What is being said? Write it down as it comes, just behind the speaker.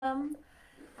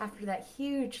After that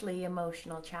hugely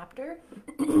emotional chapter,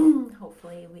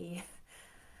 hopefully we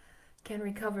can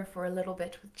recover for a little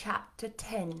bit with chapter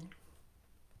 10.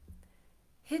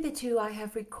 Hitherto I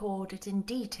have recorded in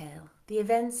detail the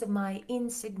events of my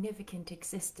insignificant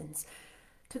existence.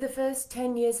 To the first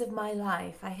 10 years of my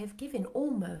life I have given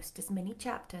almost as many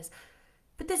chapters,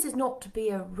 but this is not to be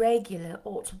a regular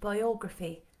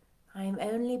autobiography. I am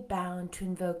only bound to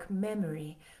invoke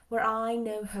memory where I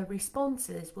know her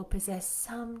responses will possess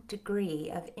some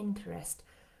degree of interest.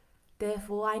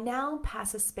 Therefore I now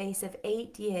pass a space of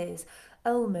 8 years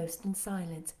almost in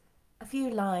silence. A few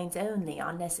lines only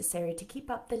are necessary to keep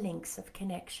up the links of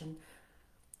connection.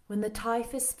 When the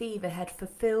typhus fever had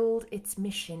fulfilled its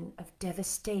mission of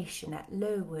devastation at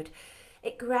Lowood,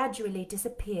 it gradually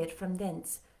disappeared from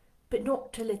thence, but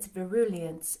not till its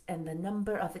virulence and the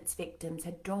number of its victims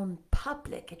had drawn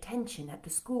public attention at the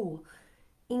school.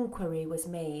 Inquiry was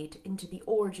made into the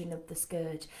origin of the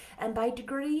scourge, and by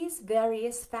degrees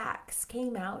various facts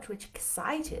came out which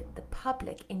excited the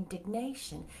public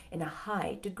indignation in a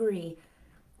high degree.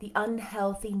 The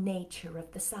unhealthy nature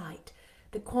of the sight,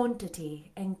 the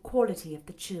quantity and quality of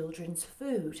the children's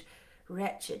food,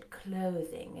 wretched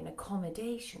clothing and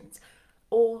accommodations,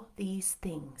 all these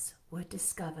things were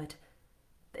discovered.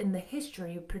 And the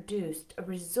history produced a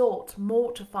result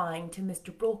mortifying to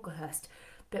Mr. Brocklehurst,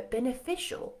 but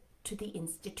beneficial to the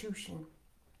institution.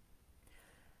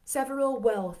 Several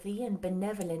wealthy and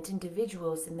benevolent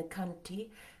individuals in the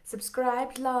county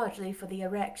subscribed largely for the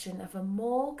erection of a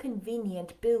more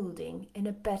convenient building in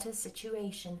a better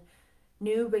situation.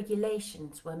 New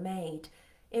regulations were made,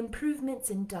 improvements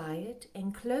in diet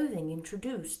and clothing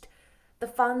introduced. The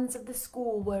funds of the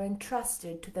school were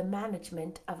entrusted to the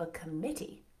management of a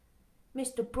committee.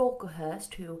 Mr.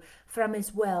 Brocklehurst, who, from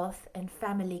his wealth and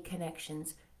family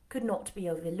connections, could not be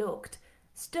overlooked,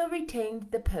 still retained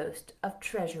the post of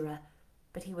treasurer,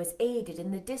 but he was aided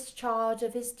in the discharge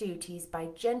of his duties by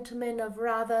gentlemen of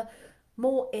rather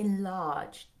more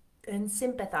enlarged and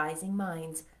sympathizing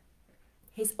minds.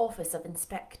 His office of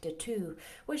inspector, too,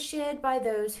 was shared by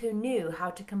those who knew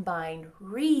how to combine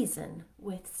reason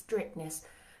with strictness,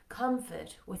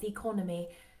 comfort with economy,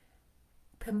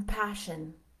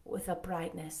 compassion with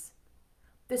uprightness.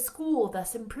 The school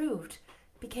thus improved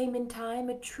became in time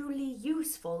a truly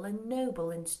useful and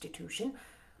noble institution.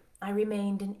 I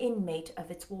remained an inmate of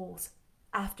its walls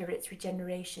after its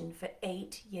regeneration for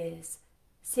 8 years,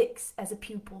 6 as a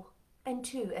pupil and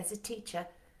 2 as a teacher,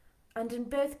 and in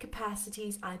both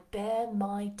capacities I bear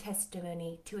my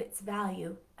testimony to its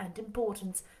value and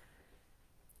importance.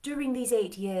 During these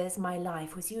 8 years my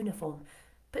life was uniform,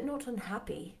 but not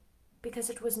unhappy,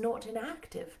 because it was not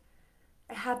inactive.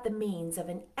 I had the means of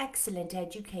an excellent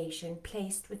education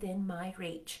placed within my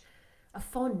reach, a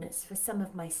fondness for some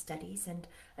of my studies, and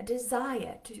a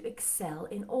desire to excel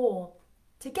in all,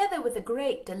 together with a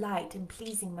great delight in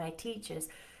pleasing my teachers,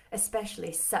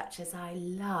 especially such as I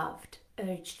loved,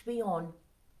 urged me on.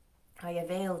 I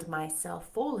availed myself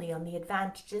fully on the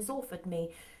advantages offered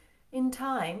me. In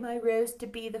time I rose to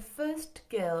be the first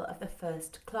girl of the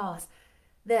first class.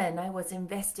 Then I was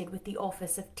invested with the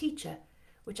office of teacher,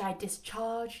 which I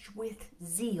discharged with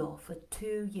zeal for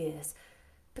 2 years,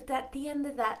 but at the end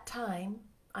of that time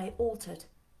I altered.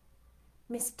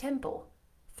 Miss Temple,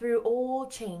 through all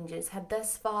changes, had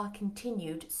thus far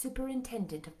continued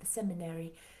superintendent of the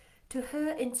seminary. To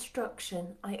her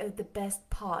instruction I owed the best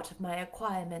part of my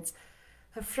acquirements.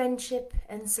 Her friendship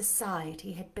and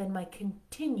society had been my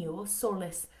continual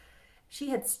solace. She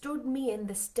had stood me in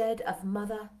the stead of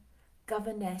mother,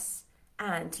 governess,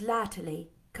 and,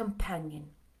 latterly, companion.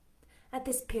 At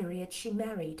this period she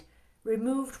married,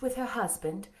 removed with her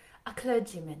husband, a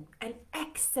clergyman, an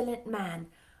excellent man,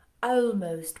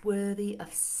 almost worthy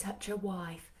of such a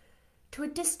wife, to a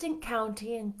distant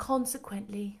county, and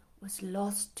consequently was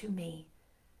lost to me.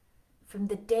 From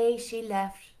the day she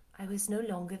left I was no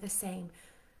longer the same.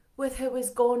 With her was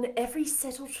gone every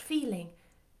settled feeling,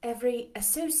 every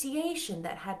association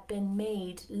that had been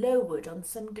made Lowood on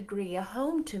some degree a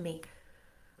home to me.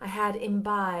 I had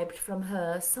imbibed from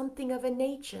her something of her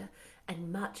nature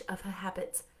and much of her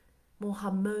habits, more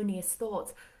harmonious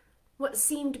thoughts. What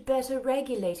seemed better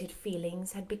regulated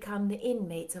feelings had become the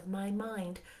inmates of my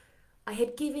mind. I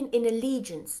had given in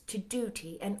allegiance to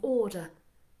duty and order.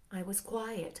 I was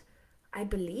quiet. I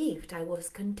believed I was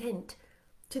content.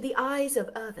 To the eyes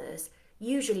of others,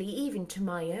 usually even to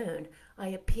my own, I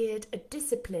appeared a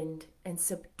disciplined and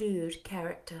subdued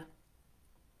character.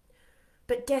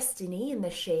 But destiny, in the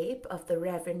shape of the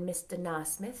Reverend Mr.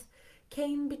 Nasmyth,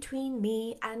 came between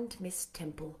me and Miss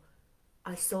Temple.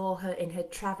 I saw her in her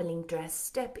travelling dress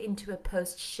step into a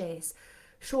post-chaise,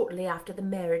 shortly after the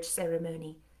marriage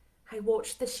ceremony. I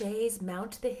watched the chaise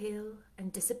mount the hill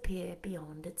and disappear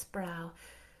beyond its brow,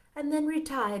 and then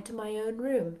retired to my own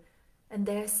room, and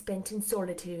there spent in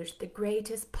solitude the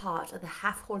greatest part of the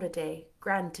half-holiday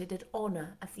granted in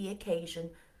honour of the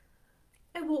occasion.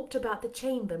 I walked about the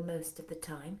chamber most of the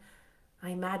time.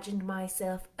 I imagined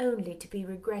myself only to be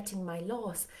regretting my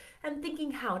loss and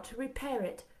thinking how to repair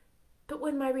it. But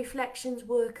when my reflections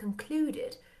were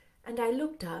concluded, and I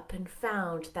looked up and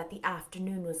found that the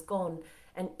afternoon was gone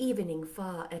and evening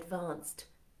far advanced,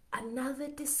 another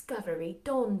discovery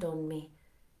dawned on me,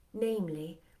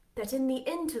 namely, that in the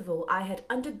interval I had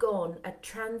undergone a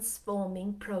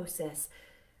transforming process,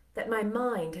 that my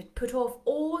mind had put off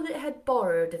all it had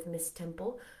borrowed of Miss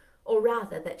Temple, or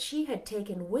rather that she had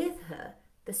taken with her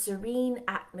the serene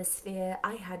atmosphere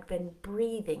I had been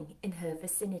breathing in her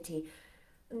vicinity,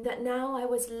 and that now I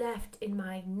was left in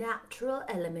my natural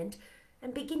element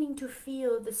and beginning to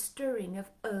feel the stirring of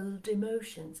old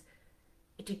emotions.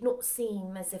 It did not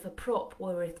seem as if a prop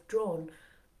were withdrawn,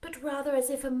 but rather as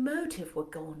if a motive were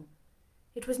gone.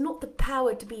 It was not the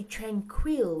power to be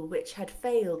tranquil which had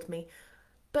failed me,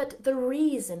 but the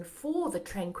reason for the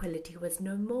tranquillity was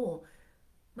no more.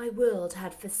 My world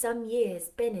had for some years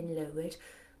been in Lowood.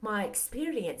 My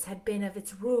experience had been of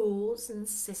its rules and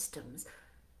systems.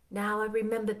 Now I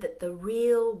remembered that the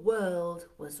real world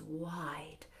was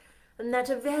wide, and that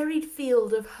a varied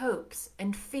field of hopes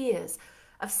and fears,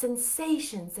 of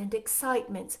sensations and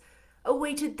excitements,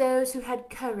 awaited those who had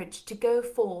courage to go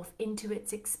forth into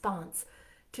its expanse,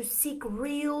 to seek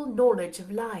real knowledge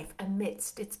of life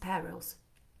amidst its perils.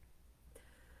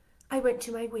 I went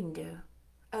to my window,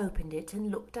 opened it,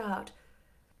 and looked out.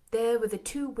 There were the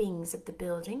two wings of the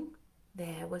building.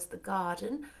 There was the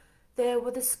garden. There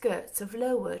were the skirts of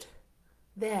Lowood.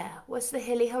 There was the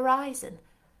hilly horizon.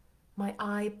 My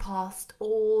eye passed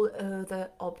all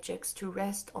other objects to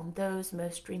rest on those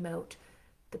most remote,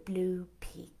 the blue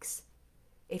peaks.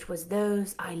 It was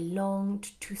those I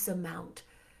longed to surmount.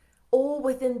 All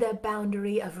within their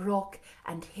boundary of rock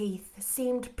and heath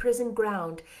seemed prison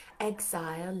ground,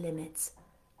 exile limits.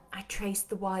 I traced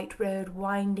the white road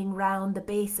winding round the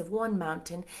base of one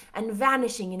mountain and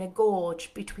vanishing in a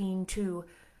gorge between two.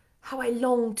 How I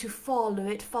longed to follow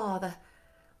it farther!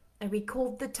 I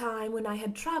recalled the time when I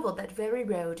had travelled that very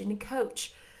road in a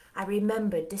coach. I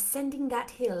remembered descending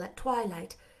that hill at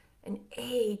twilight. An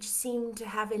age seemed to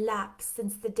have elapsed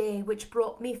since the day which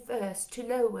brought me first to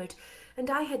Lowood, and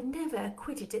I had never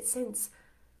quitted it since.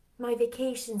 My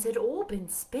vacations had all been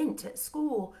spent at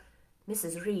school.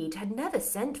 Mrs. Reed had never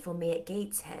sent for me at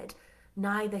Gateshead.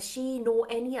 Neither she nor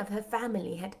any of her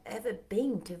family had ever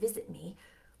been to visit me.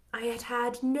 I had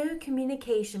had no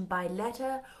communication by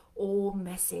letter or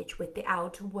message with the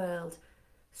outer world.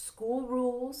 School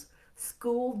rules,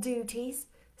 school duties,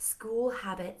 school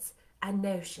habits and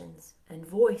notions and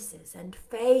voices and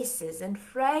faces and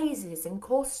phrases and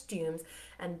costumes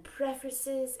and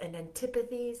prefaces and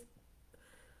antipathies.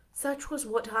 Such was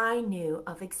what I knew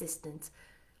of existence.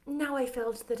 Now I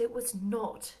felt that it was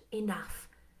not enough.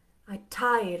 I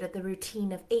tired of the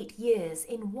routine of 8 years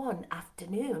in one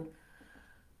afternoon.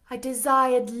 I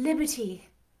desired liberty.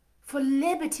 For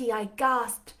liberty I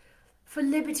gasped. For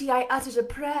liberty I uttered a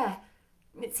prayer.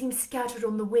 It seemed scattered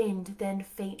on the wind, then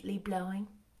faintly blowing.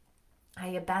 I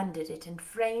abandoned it and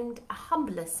framed a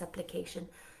humbler supplication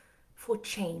for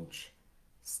change,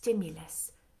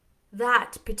 stimulus.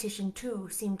 That petition, too,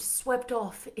 seemed swept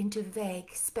off into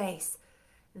vague space.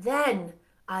 Then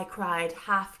I cried,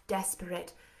 half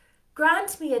desperate,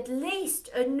 grant me at least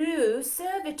a new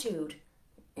servitude.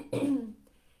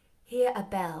 Here a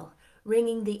bell,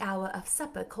 ringing the hour of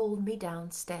supper, called me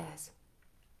downstairs.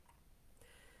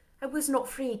 I was not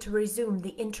free to resume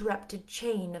the interrupted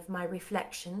chain of my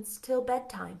reflections till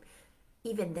bedtime.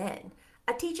 Even then,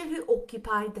 a teacher who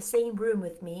occupied the same room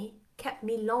with me kept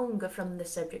me longer from the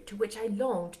subject to which I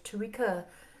longed to recur,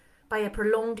 by a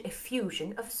prolonged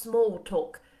effusion of small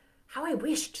talk. How I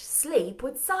wished sleep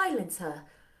would silence her!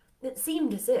 It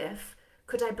seemed as if,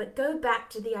 could I but go back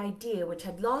to the idea which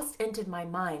had last entered my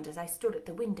mind as I stood at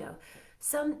the window,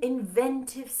 some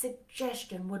inventive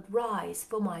suggestion would rise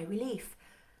for my relief.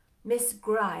 Miss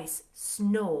Gryce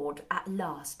snored at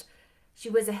last. She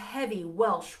was a heavy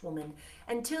Welsh woman,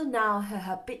 and till now her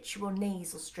habitual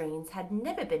nasal strains had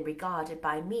never been regarded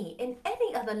by me in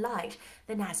any other light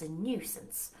than as a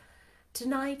nuisance.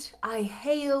 Tonight I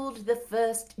hailed the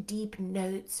first deep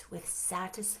notes with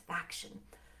satisfaction.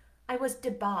 I was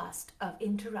debarred of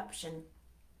interruption.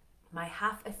 My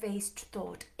half-effaced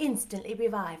thought instantly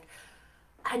revived.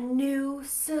 A new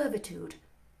servitude.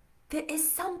 There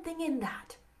is something in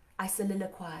that, I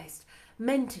soliloquized,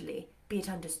 mentally be it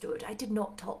understood, I did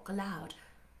not talk aloud.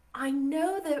 I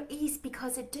know there is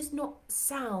because it does not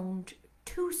sound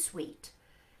too sweet.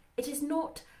 It does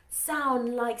not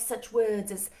sound like such words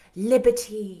as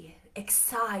liberty,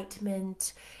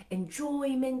 excitement,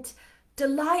 enjoyment.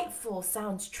 Delightful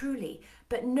sounds truly,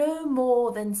 but no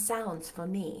more than sounds for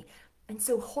me, and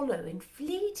so hollow and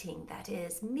fleeting that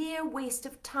is mere waste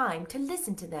of time to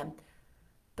listen to them.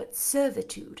 But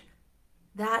servitude,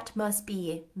 that must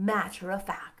be matter of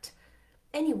fact.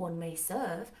 Anyone may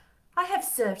serve. I have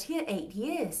served here 8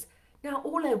 years. Now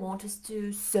all I want is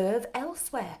to serve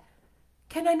elsewhere.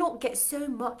 Can I not get so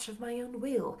much of my own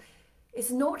will?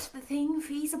 Is not the thing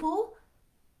feasible?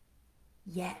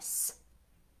 Yes.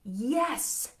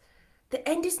 Yes. The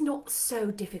end is not so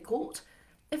difficult.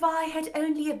 If I had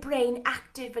only a brain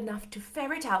active enough to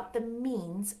ferret out the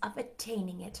means of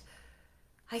attaining it.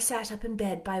 I sat up in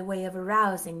bed by way of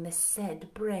arousing the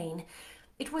said brain.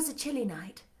 It was a chilly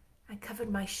night. I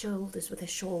covered my shoulders with a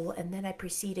shawl, and then I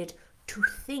proceeded to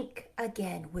think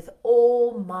again with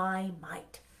all my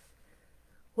might.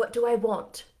 What do I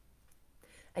want?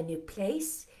 A new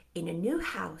place, in a new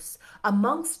house,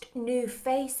 amongst new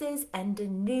faces and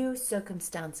in new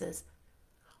circumstances.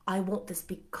 I want this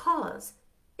because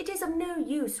it is of no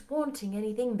use wanting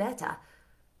anything better.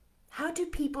 How do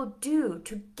people do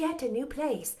to get a new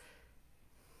place?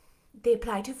 They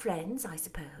apply to friends, I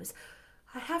suppose.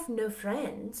 I have no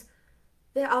friends.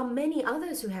 There are many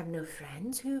others who have no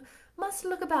friends, who must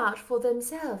look about for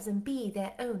themselves and be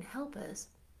their own helpers.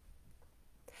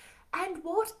 And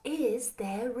what is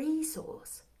their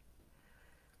resource?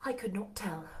 I could not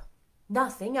tell.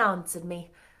 Nothing answered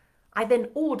me. I then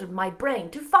ordered my brain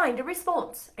to find a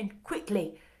response, and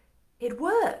quickly. It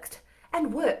worked,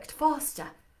 and worked faster.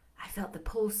 I felt the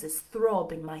pulses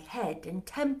throb in my head and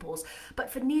temples, but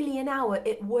for nearly an hour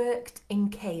it worked in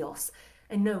chaos,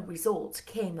 and no result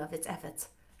came of its efforts.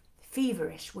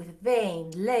 Feverish with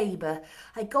vain labour,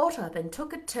 I got up and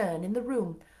took a turn in the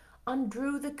room,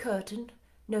 undrew the curtain,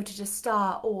 noted a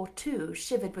star or two,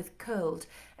 shivered with cold,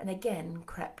 and again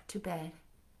crept to bed.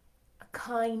 A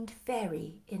kind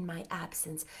fairy, in my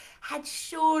absence, had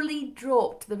surely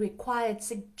dropped the required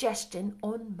suggestion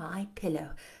on my pillow,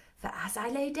 for as I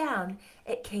lay down,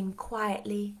 it came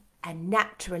quietly and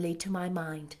naturally to my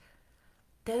mind.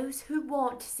 Those who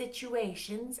want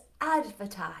situations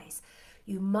advertise.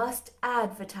 You must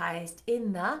advertise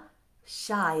in the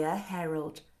Shire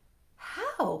Herald.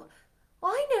 How?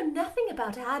 I know nothing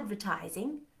about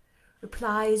advertising.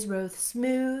 Replies rose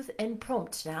smooth and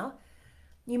prompt now.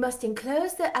 You must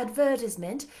enclose the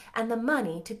advertisement and the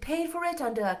money to pay for it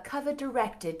under a cover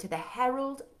directed to the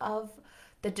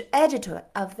editor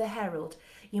of the Herald.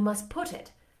 You must put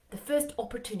it, the first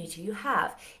opportunity you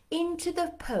have, into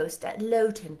the post at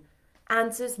Lowton.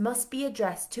 Answers must be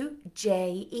addressed to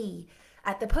J.E.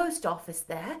 At the post office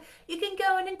there, you can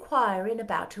go and inquire in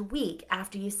about a week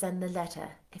after you send the letter,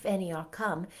 if any are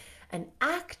come, and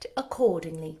act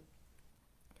accordingly.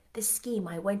 This scheme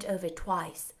I went over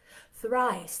twice,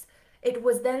 thrice. It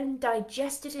was then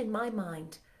digested in my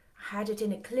mind. I had it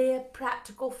in a clear,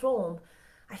 practical form.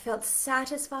 I felt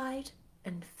satisfied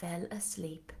and fell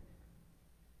asleep.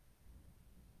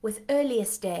 With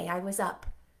earliest day I was up.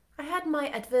 I had my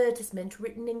advertisement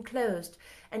written enclosed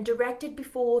and directed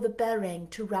before the bell rang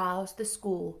to rouse the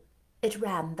school. It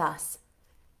ran thus: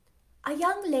 A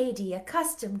young lady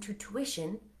accustomed to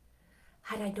tuition,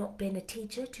 had I not been a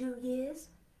teacher 2 years,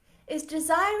 is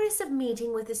desirous of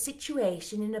meeting with a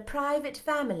situation in a private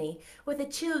family where the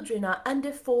children are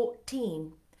under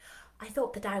 14. I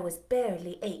thought that I was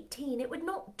barely 18. It would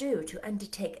not do to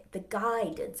undertake the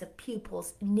guidance of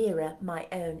pupils nearer my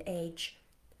own age.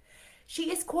 She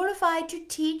is qualified to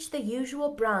teach the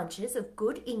usual branches of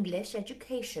good English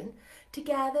education,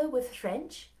 together with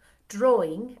French,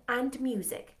 drawing, and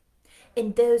music.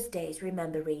 In those days,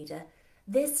 remember, reader,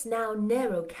 this now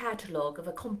narrow catalogue of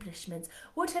accomplishments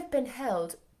would have been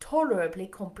held tolerably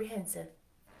comprehensive.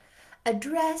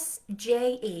 Address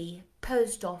J.E.,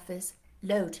 Post Office,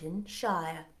 Lowton,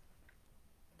 Shire.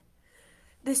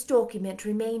 This document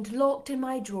remained locked in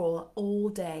my drawer all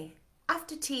day.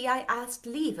 After tea, I asked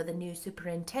leave of the new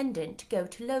superintendent to go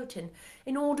to Lowton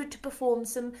in order to perform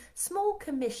some small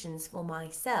commissions for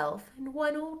myself and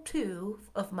 1 or 2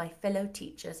 of my fellow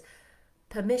teachers.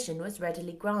 Permission was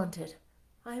readily granted.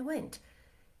 I went.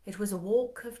 It was a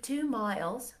walk of 2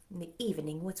 miles, and the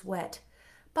evening was wet,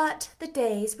 but the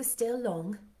days were still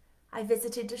long. I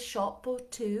visited a shop or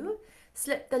 2,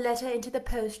 slipped the letter into the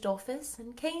post office,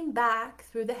 and came back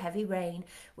through the heavy rain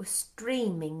with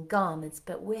streaming garments,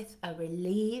 but with a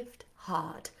relieved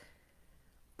heart.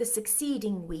 The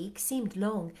succeeding week seemed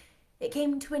long. It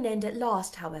came to an end at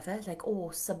last, however, like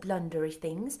all sublunary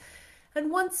things,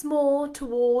 and once more,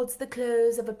 towards the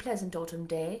close of a pleasant autumn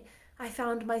day, I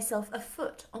found myself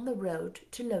afoot on the road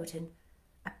to Lowton.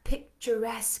 A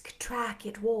picturesque track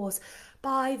it was,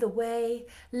 by the way,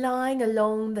 lying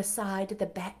along the side of the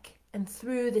beck and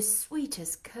through the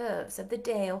sweetest curves of the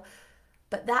dale.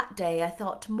 But that day I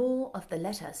thought more of the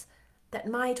letters that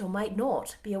might or might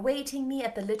not be awaiting me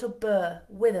at the little burr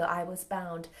whither I was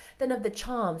bound, than of the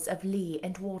charms of lea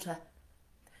and water.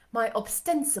 My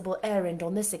ostensible errand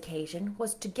on this occasion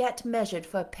was to get measured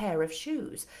for a pair of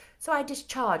shoes, so I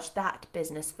discharged that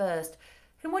business first,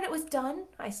 and when it was done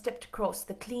I stepped across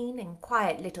the clean and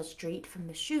quiet little street from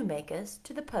the shoemaker's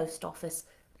to the post office.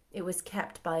 It was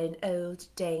kept by an old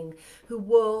dame who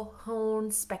wore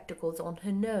horn spectacles on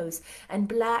her nose and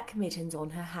black mittens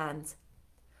on her hands.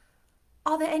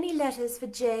 "Are there any letters for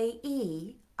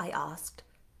J.E.?" I asked.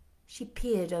 She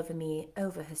peered over me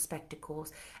over her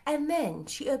spectacles, and then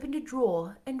she opened a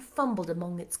drawer and fumbled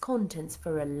among its contents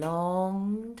for a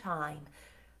long time,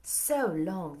 so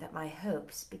long that my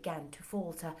hopes began to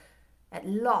falter. At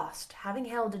last, having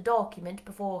held a document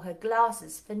before her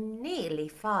glasses for nearly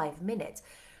 5 minutes,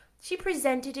 she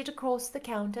presented it across the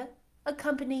counter,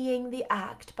 accompanying the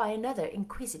act by another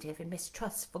inquisitive and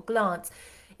mistrustful glance.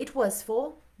 It was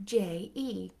for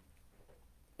J.E.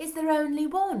 "Is there only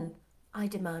one?" I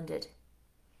demanded.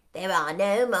 "There are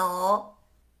no more,"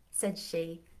 said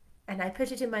she, and I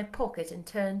put it in my pocket and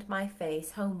turned my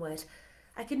face homeward.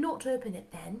 I could not open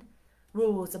it then.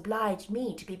 Rules obliged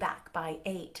me to be back by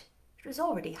 8. It was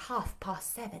already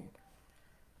 7:30.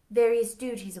 Various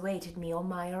duties awaited me on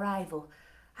my arrival.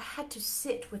 I had to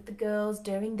sit with the girls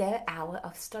during their hour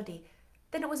of study.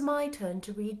 Then it was my turn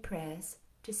to read prayers,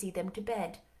 to see them to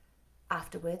bed.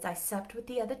 Afterwards I supped with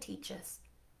the other teachers.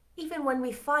 Even when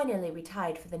we finally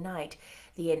retired for the night,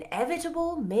 the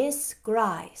inevitable Miss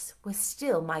Gryce was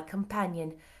still my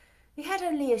companion. We had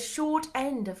only a short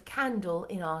end of candle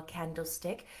in our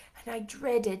candlestick, and I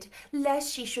dreaded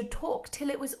lest she should talk till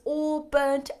it was all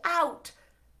burnt out.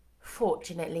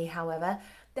 Fortunately, however,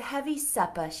 the heavy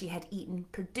supper she had eaten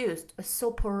produced a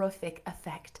soporific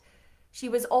effect. She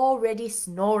was already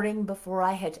snoring before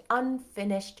I had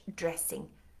finished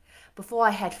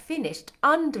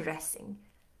undressing.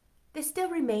 There still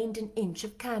remained an inch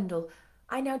of candle.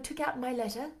 I now took out my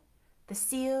letter. The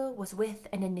seal was with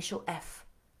an initial F.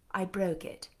 I broke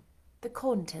it. The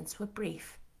contents were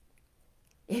brief.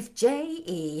 "If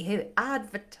J.E., who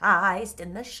advertised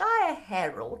in the Shire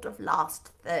Herald of last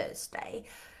Thursday,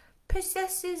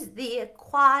 possesses the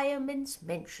acquirements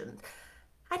mentioned,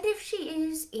 and if she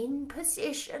is in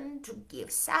position to give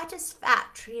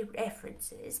satisfactory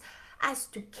references as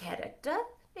to character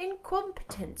and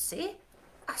competency,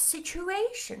 a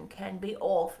situation can be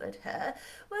offered her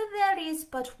where there is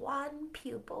but one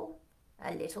pupil,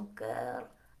 a little girl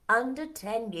under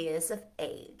 10 years of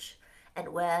age, and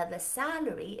where the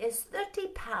salary is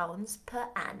 £30 per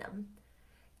annum.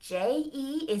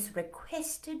 J.E. is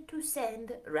requested to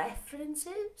send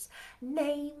references,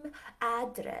 name,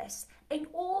 address, and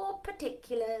all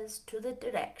particulars to the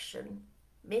direction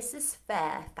Mrs.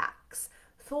 Fairfax,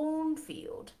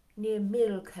 Thornfield, near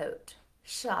Millcote,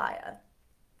 Shire."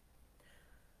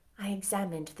 I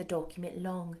examined the document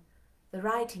long. The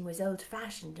writing was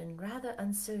old-fashioned and rather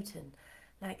uncertain,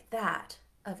 like that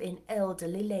of an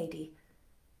elderly lady.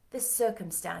 This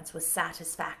circumstance was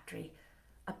satisfactory.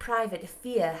 A private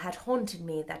fear had haunted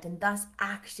me that in thus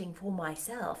acting for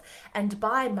myself, and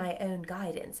by my own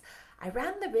guidance, I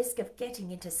ran the risk of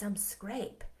getting into some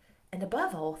scrape, and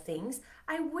above all things,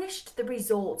 I wished the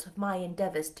result of my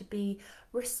endeavours to be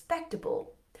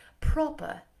respectable,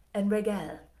 proper, and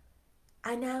regal.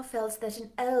 I now felt that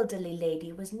an elderly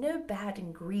lady was no bad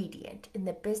ingredient in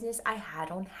the business I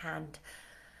had on hand.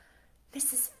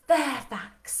 Mrs.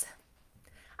 Fairfax!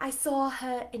 I saw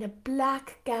her in a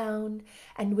black gown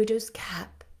and widow's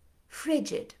cap,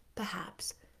 frigid,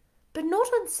 perhaps, but not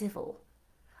uncivil,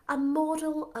 a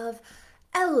model of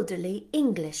elderly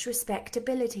English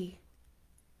respectability.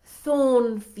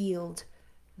 Thornfield,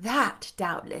 that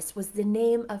doubtless was the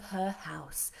name of her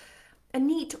house. A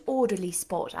neat, orderly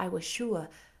spot, I was sure,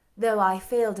 though I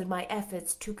failed in my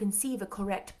efforts to conceive a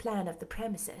correct plan of the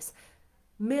premises.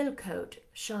 Millcote,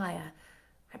 Shire.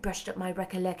 I brushed up my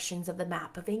recollections of the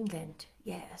map of England.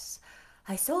 Yes,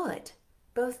 I saw it,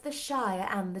 both the shire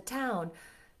and the town.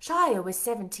 Shire was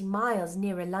 70 miles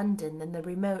nearer London than the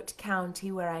remote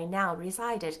county where I now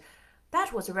resided.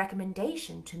 That was a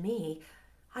recommendation to me.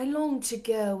 I longed to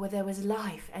go where there was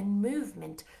life and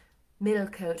movement.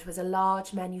 Millcote was a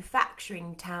large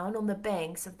manufacturing town on the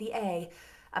banks of the A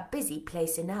busy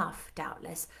place enough,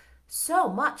 doubtless, So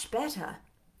much better.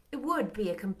 It would be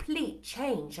a complete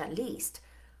change at least.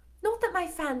 Not that my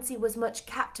fancy was much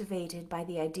captivated by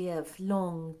the idea of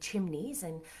long chimneys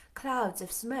and clouds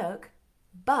of smoke,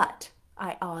 but,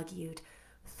 I argued,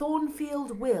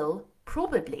 Thornfield will,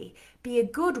 probably, be a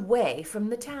good way from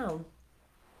the town.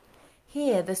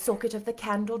 Here the socket of the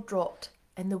candle dropped,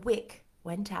 and the wick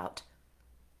went out.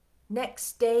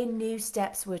 Next day new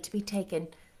steps were to be taken.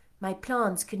 My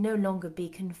plans could no longer be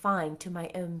confined to my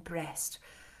own breast.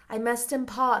 I must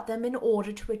impart them in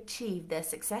order to achieve their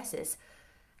successes.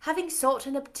 Having sought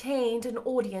and obtained an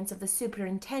audience of the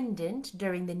superintendent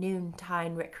during the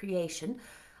noontime recreation,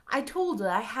 I told her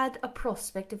I had a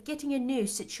prospect of getting a new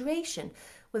situation,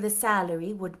 where the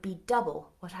salary would be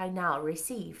double what I now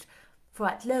received, for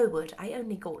at Lowood I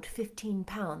only got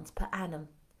 £15 per annum,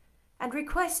 and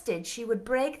requested she would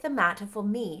break the matter for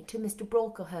me to Mr.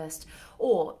 Brocklehurst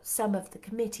or some of the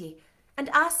committee, and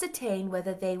ascertain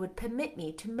whether they would permit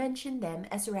me to mention them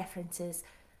as references.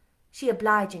 She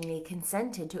obligingly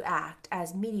consented to act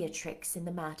as mediatrix in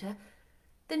the matter.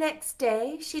 The next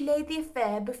day she laid the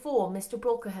affair before Mr.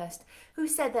 Brocklehurst, who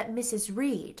said that Mrs.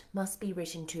 Reed must be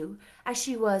written to, as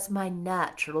she was my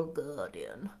natural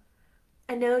guardian.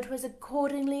 A note was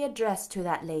accordingly addressed to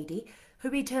that lady, who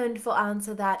returned for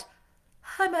answer that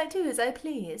I might do as I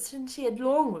pleased, and she had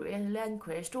long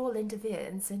relinquished all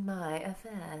interference in my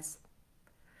affairs.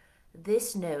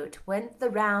 This note went the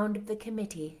round of the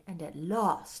committee, and at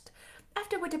last,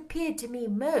 after what appeared to me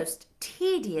most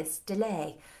tedious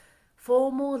delay,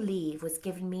 formal leave was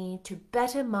given me to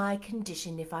better my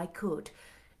condition if I could,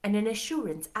 and an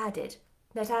assurance added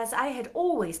that as I had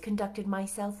always conducted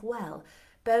myself well,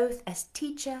 both as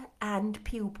teacher and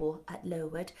pupil at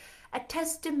Lowood, a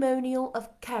testimonial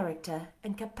of character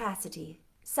and capacity,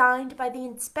 signed by the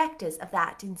inspectors of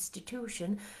that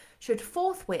institution, should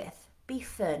forthwith be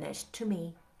furnished to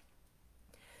me.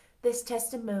 This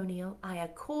testimonial I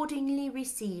accordingly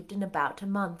received in about a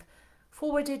month,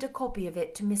 forwarded a copy of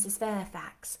it to Mrs.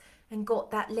 Fairfax, and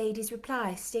got that lady's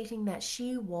reply stating that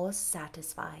she was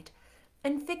satisfied,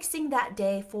 and fixing that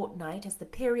day fortnight as the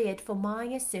period for my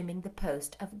assuming the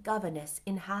post of governess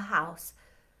in her house.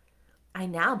 I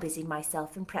now busied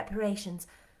myself in preparations.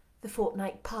 The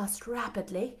fortnight passed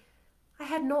rapidly. I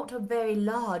had not a very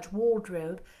large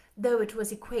wardrobe, though it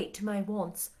was equate to my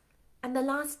wants, and the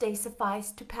last day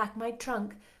sufficed to pack my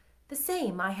trunk, the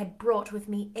same I had brought with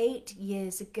me 8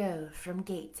 years ago from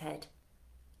Gateshead.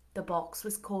 The box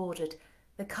was corded,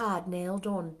 the card nailed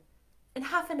on. In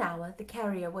half an hour the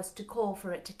carrier was to call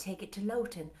for it to take it to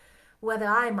Lowton, whether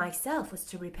I myself was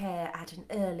to repair at an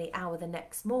early hour the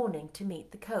next morning to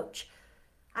meet the coach.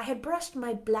 I had brushed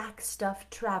my black stuff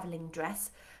travelling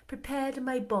dress, prepared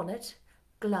my bonnet,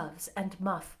 gloves, and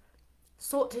muff,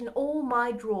 sought in all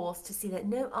my drawers to see that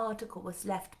no article was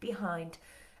left behind,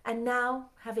 and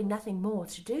now, having nothing more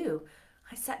to do,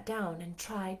 I sat down and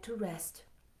tried to rest.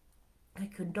 I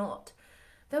could not.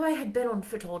 Though I had been on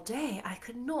foot all day, I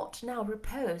could not now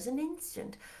repose an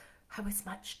instant. I was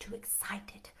much too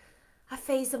excited. A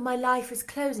phase of my life was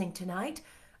closing tonight,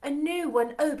 a new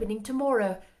one opening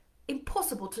tomorrow.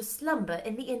 Impossible to slumber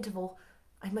in the interval.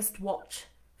 I must watch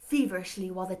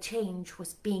feverishly while the change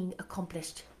was being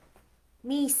accomplished.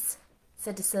 "Miss,"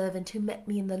 said a servant who met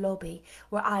me in the lobby,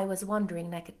 where I was wandering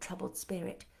like a troubled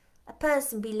spirit, "a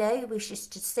person below wishes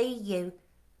to see you."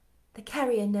 The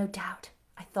carrier, no doubt,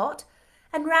 I thought,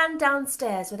 and ran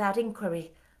downstairs without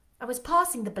inquiry. I was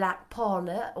passing the black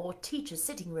parlour or teacher's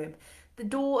sitting room, the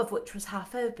door of which was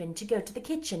half open, to go to the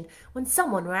kitchen, when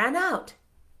someone ran out.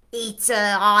 "It's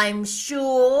her, I'm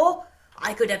sure.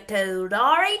 I could have told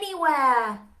her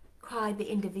anywhere," cried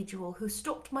the individual who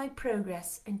stopped my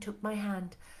progress and took my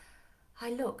hand. I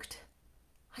looked.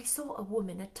 I saw a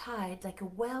woman attired like a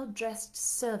well-dressed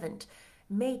servant,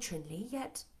 matronly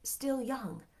yet still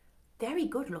young, very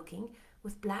good-looking,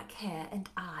 with black hair and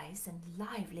eyes and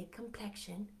lively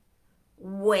complexion.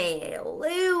 "Well,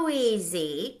 who is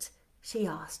it?" she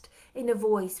asked, in a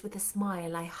voice with a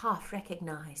smile I half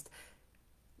recognised.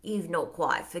 "You've not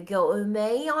quite forgotten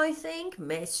me, I think,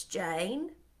 Miss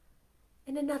Jane."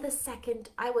 In another second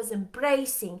I was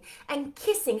embracing and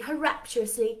kissing her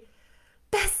rapturously.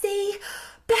 "Bessie!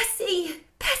 Bessie!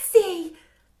 Bessie!"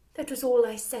 That was all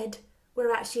I said,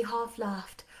 whereat she half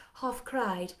laughed, half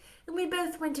cried, and we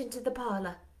both went into the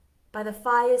parlour. By the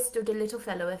fire stood a little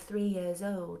fellow of 3 years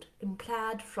old, in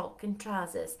plaid frock and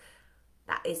trousers.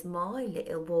 "That is my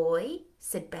little boy,"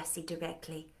 said Bessie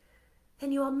directly.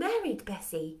 "Then you are married,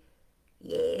 Bessie?"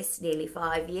 "Yes, nearly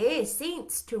 5 years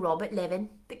since, to Robert Levin,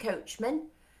 the coachman.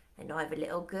 And I've a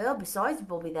little girl besides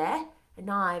Bobby there,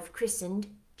 and I've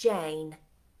christened Jane."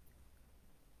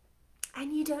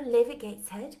 And you don't live at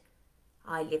Gateshead?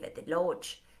 I live at the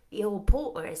lodge. The old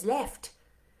porter has left.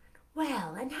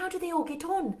 Well, and how do they all get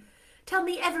on? Tell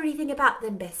me everything about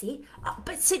them, Bessie.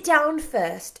 But sit down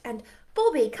first. And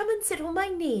Bobby, come and sit on my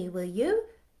knee, will you?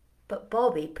 But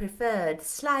Bobby preferred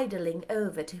sidling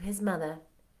over to his mother.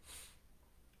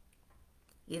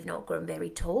 You've not grown very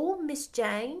tall, Miss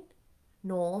Jane,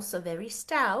 nor so very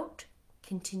stout,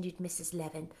 continued Mrs.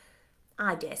 Levin.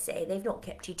 I dare say they've not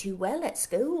kept you too well at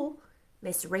school.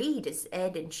 Miss Reed is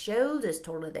head and shoulders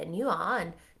taller than you are,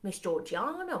 and Miss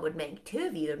Georgiana would make two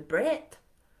of you in breadth.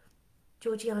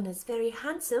 Georgiana's very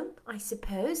handsome, I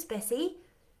suppose, Bessie?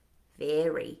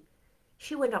 Very.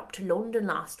 She went up to London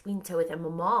last winter with her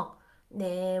mamma.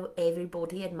 Now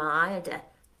everybody admired her,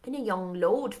 and a young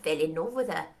lord fell in love with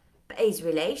her, but his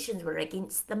relations were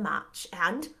against the match,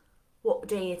 and, what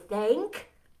do you think?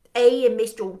 He and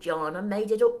Miss Georgiana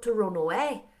made it up to run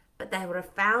away, but they were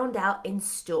found out and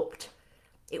stopped.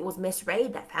 It was Miss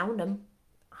Reed that found them.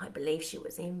 I believe she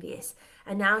was envious,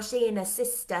 and now she and her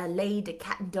sister lead a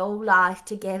cat and dog life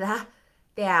together.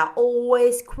 They are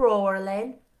always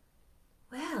quarrelling.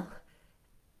 Well,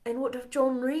 and what of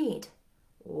John Reed?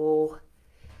 Oh,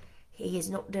 he is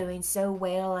not doing so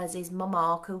well as his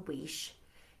mamma could wish.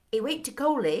 He went to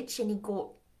college and he got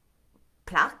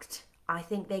plucked, I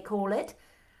think they call it,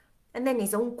 and then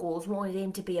his uncles wanted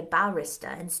him to be a barrister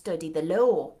and study the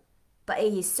law. But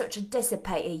he is such a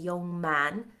dissipated young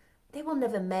man, they will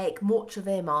never make much of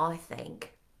him, I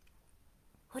think.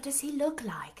 What does he look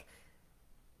like?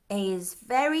 He is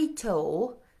very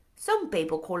tall. Some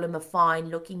people call him a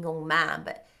fine-looking young man,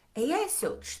 but he has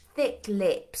such thick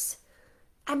lips.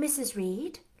 And Mrs.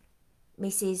 Reed?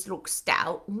 Mrs. looks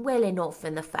stout and well enough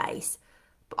in the face,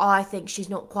 but I think she's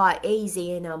not quite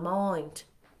easy in her mind.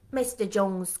 Mr.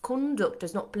 John's conduct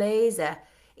does not please her.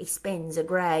 He spends a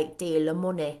great deal of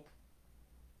money.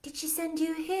 Did she send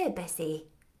you here, Bessie?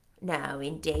 No,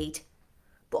 indeed.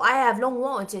 But I have long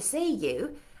wanted to see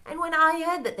you, and when I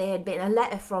heard that there had been a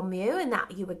letter from you and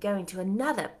that you were going to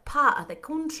another part of the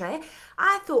country,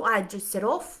 I thought I'd just set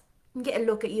off and get a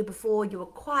look at you before you were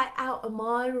quite out of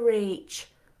my reach.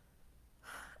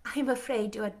 I'm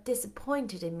afraid you are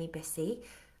disappointed in me, Bessie.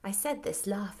 I said this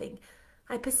laughing.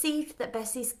 I perceived that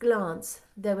Bessie's glance,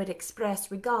 though it expressed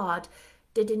regard,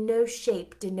 did in no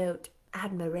shape denote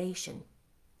admiration.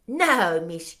 No,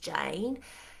 Miss Jane,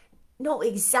 not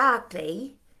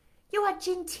exactly. You are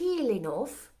genteel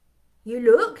enough. You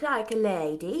look like a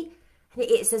lady, and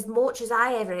it's as much as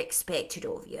I ever expected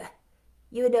of you.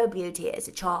 You were no beauty as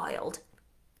a child.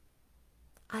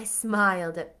 I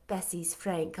smiled at Bessie's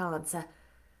frank answer.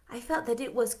 I felt that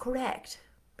it was correct,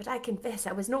 but I confess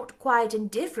I was not quite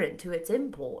indifferent to its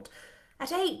import.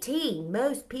 At 18,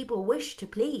 most people wish to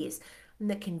please, and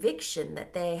the conviction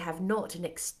that they have not an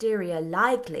exterior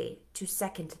likely to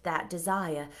second that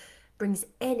desire brings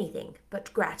anything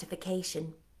but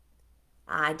gratification.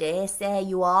 I dare say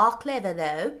you are clever,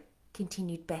 though,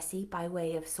 continued Bessie by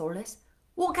way of solace.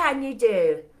 What can you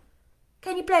do?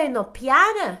 Can you play on the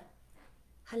piano?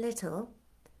 A little.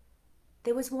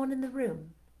 There was one in the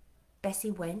room.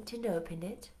 Bessie went and opened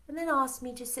it, and then asked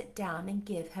me to sit down and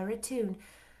give her a tune.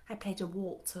 I played a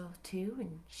waltz or two,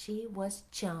 and she was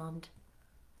charmed.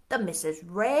 The Mrs.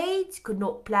 Reeds could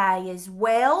not play as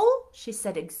well, she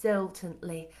said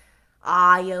exultantly.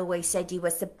 I always said you were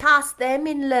surpassed them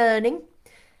in learning.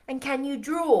 And can you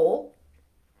draw?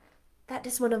 That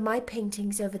is one of my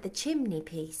paintings over the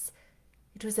chimney-piece.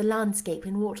 It was a landscape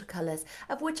in watercolours,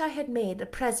 of which I had made a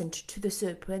present to the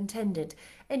superintendent,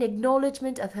 in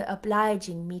acknowledgment of her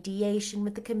obliging mediation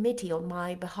with the committee on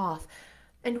my behalf,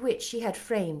 and which she had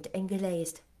framed and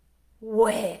glazed.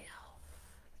 Well,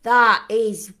 that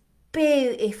is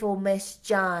beautiful, Miss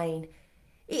Jane.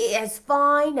 It's as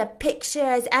fine a picture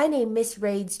as any Miss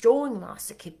Reed's drawing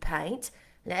master could paint,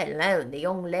 let alone the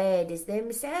young ladies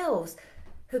themselves,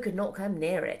 who could not come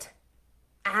near it.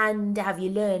 And have you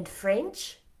learned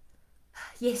French?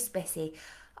 Yes, Bessie.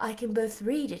 I can both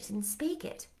read it and speak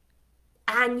it.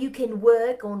 And you can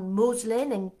work on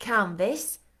muslin and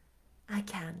canvas? I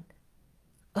can.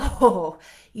 Oh,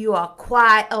 you are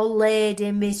quite a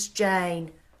lady, Miss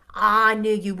Jane. I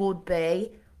knew you would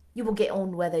be. You will get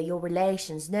on whether your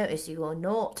relations notice you or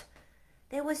not.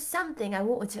 There was something I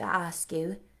wanted to ask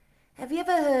you. Have you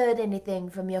ever heard anything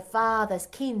from your father's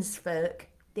kinsfolk,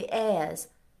 the heirs?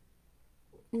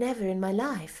 Never in my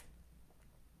life.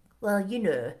 Well, you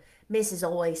know, Mrs.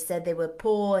 always said they were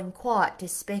poor and quite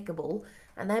despicable,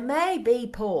 and they may be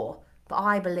poor, but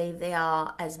I believe they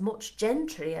are as much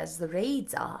gentry as the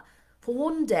Reeds are. For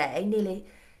one day, nearly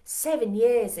 7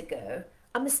 years ago,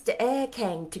 a Mr. Eyre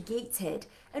came to Gateshead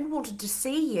and wanted to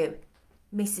see you.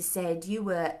 Mrs. said you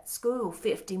were at school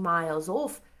 50 miles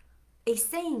off. He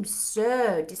seemed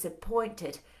so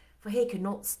disappointed, for he could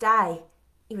not stay.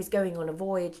 He was going on a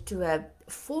voyage to a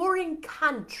foreign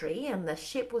country, and the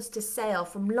ship was to sail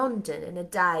from London in a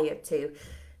day or two.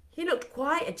 He looked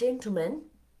quite a gentleman,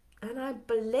 and I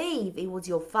believe he was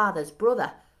your father's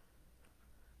brother.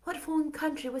 What foreign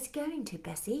country was he going to,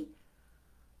 Bessie?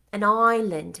 An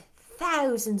island,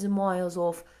 thousands of miles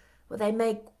off, where they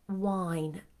make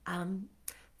wine.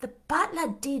 The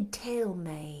butler did tell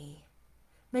me.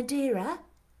 Madeira?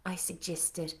 I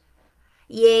suggested.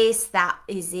 Yes, that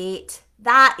is it.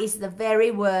 That is the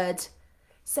very word.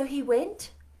 So he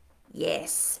went?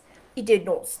 Yes. He did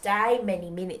not stay many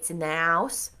minutes in the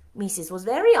house. Mrs. was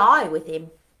very high with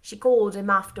him. She called him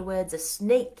afterwards a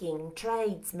sneaking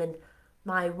tradesman.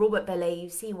 My Robert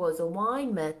believes he was a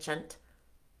wine merchant.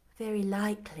 Very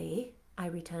likely, I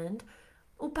returned,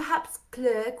 or perhaps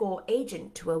clerk or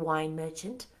agent to a wine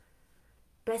merchant.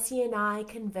 Bessie and I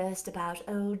conversed about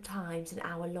old times an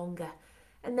hour longer,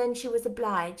 and then she was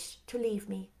obliged to leave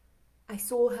me. I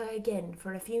saw her again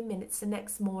for a few minutes the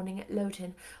next morning at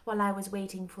Loughton while I was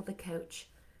waiting for the coach.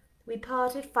 We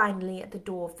parted finally at the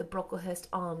door of the Brocklehurst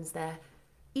Arms there.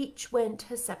 Each went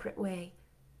her separate way.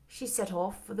 She set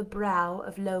off for the brow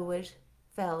of Lowood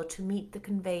Fell to meet the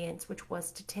conveyance which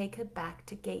was to take her back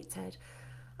to Gateshead.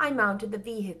 I mounted the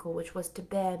vehicle which was to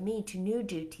bear me to new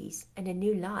duties and a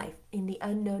new life in the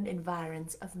unknown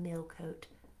environs of Millcote.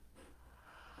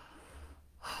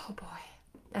 Oh boy,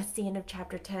 that's the end of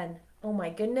chapter 10. Oh my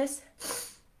goodness.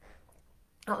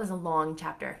 That was a long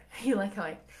chapter. You like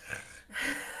how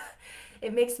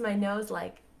it makes my nose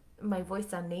my voice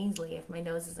sound nasally if my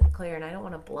nose isn't clear, and I don't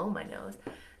want to blow my nose.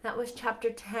 That was chapter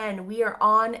 10. We are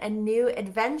on a new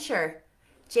adventure.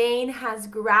 Jane has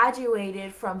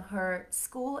graduated from her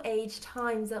school-age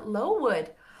times at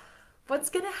Lowood. What's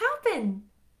going to happen?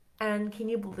 And can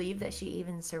you believe that she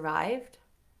even survived?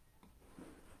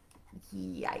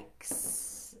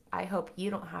 Yikes. I hope you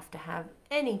don't have to have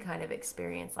any kind of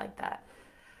experience like that.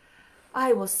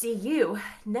 I will see you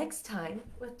next time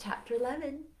with chapter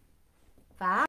 11. Bye.